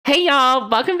Hey y'all,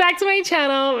 welcome back to my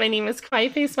channel. My name is Kawaii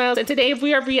Face Smiles, and today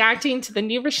we are reacting to the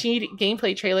new Rashid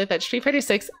gameplay trailer that Street Fighter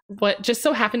 6 just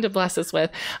so happened to bless us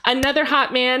with. Another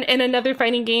hot man and another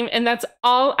fighting game, and that's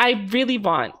all I really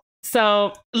want.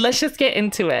 So let's just get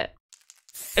into it.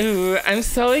 Ooh, I'm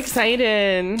so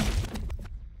excited.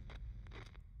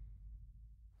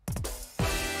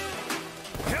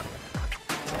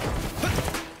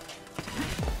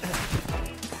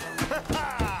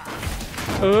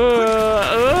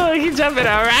 Ooh, he's jumping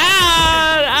around.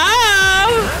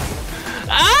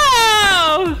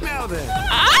 Oh,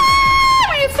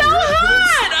 he's so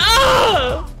hot.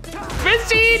 Oh,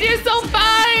 Rashid, you're so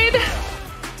fine.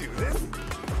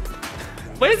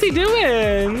 What is he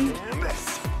doing?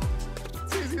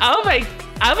 Oh my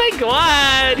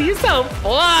God, he's so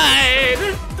fine.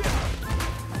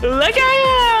 Look at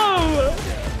him.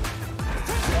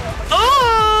 Oh.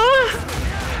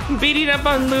 Beating up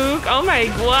on Luke. Oh my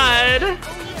God.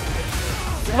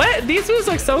 What? These moves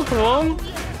look so cool.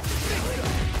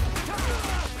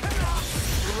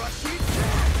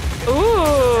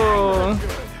 Ooh.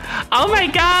 Oh my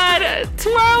God.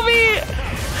 Twirl me.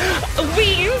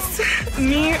 Wings.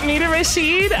 Me to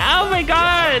Rashid. Oh my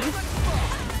God.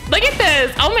 Look at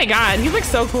this. Oh my God. He looks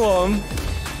so cool.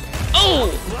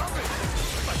 Oh.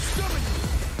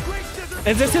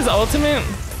 Is this his ultimate?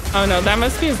 Oh no, that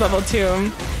must be his level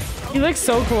 2. He looks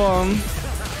so cool.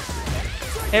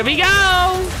 Here we go.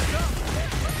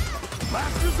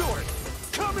 Last resort.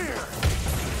 Come here.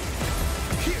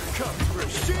 Here comes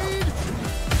Rashid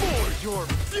for your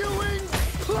viewing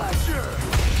pleasure.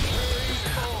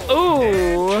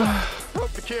 Ooh.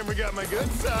 Hope the camera got my good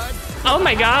side. Oh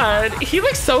my God, he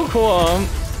looks so cool.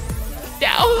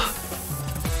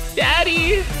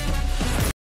 Daddy.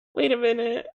 Wait a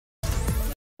minute.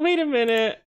 Wait a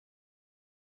minute.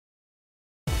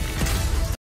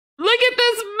 Look at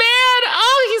this man!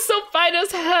 Oh, he's so fine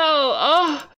as hell.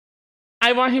 Oh,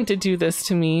 I want him to do this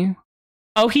to me.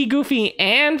 Oh, he goofy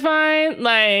and fine?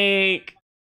 Like,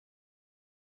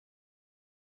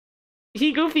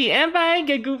 he goofy and fine?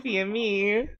 Get goofy and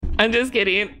me. I'm just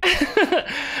kidding.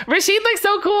 Rashid looks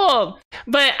so cool.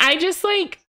 But I just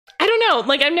like, I don't know.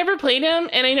 Like, I've never played him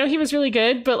and I know he was really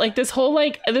good, but like this whole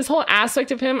aspect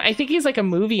of him, I think he's like a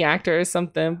movie actor or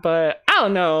something, but I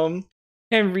don't know.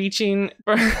 And reaching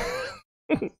for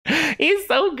he's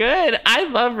so good. I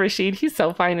love Rashid. He's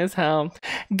so fine as hell.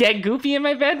 Get goofy in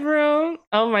my bedroom.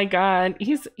 Oh my God,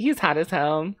 he's hot as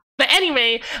hell. But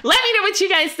anyway, let me know what you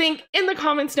guys think in the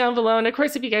comments down below. And of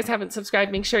course, if you guys haven't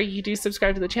subscribed, make sure you do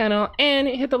subscribe to the channel and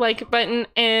hit the like button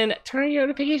and turn on your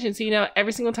notifications so you know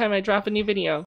every single time I drop a new video.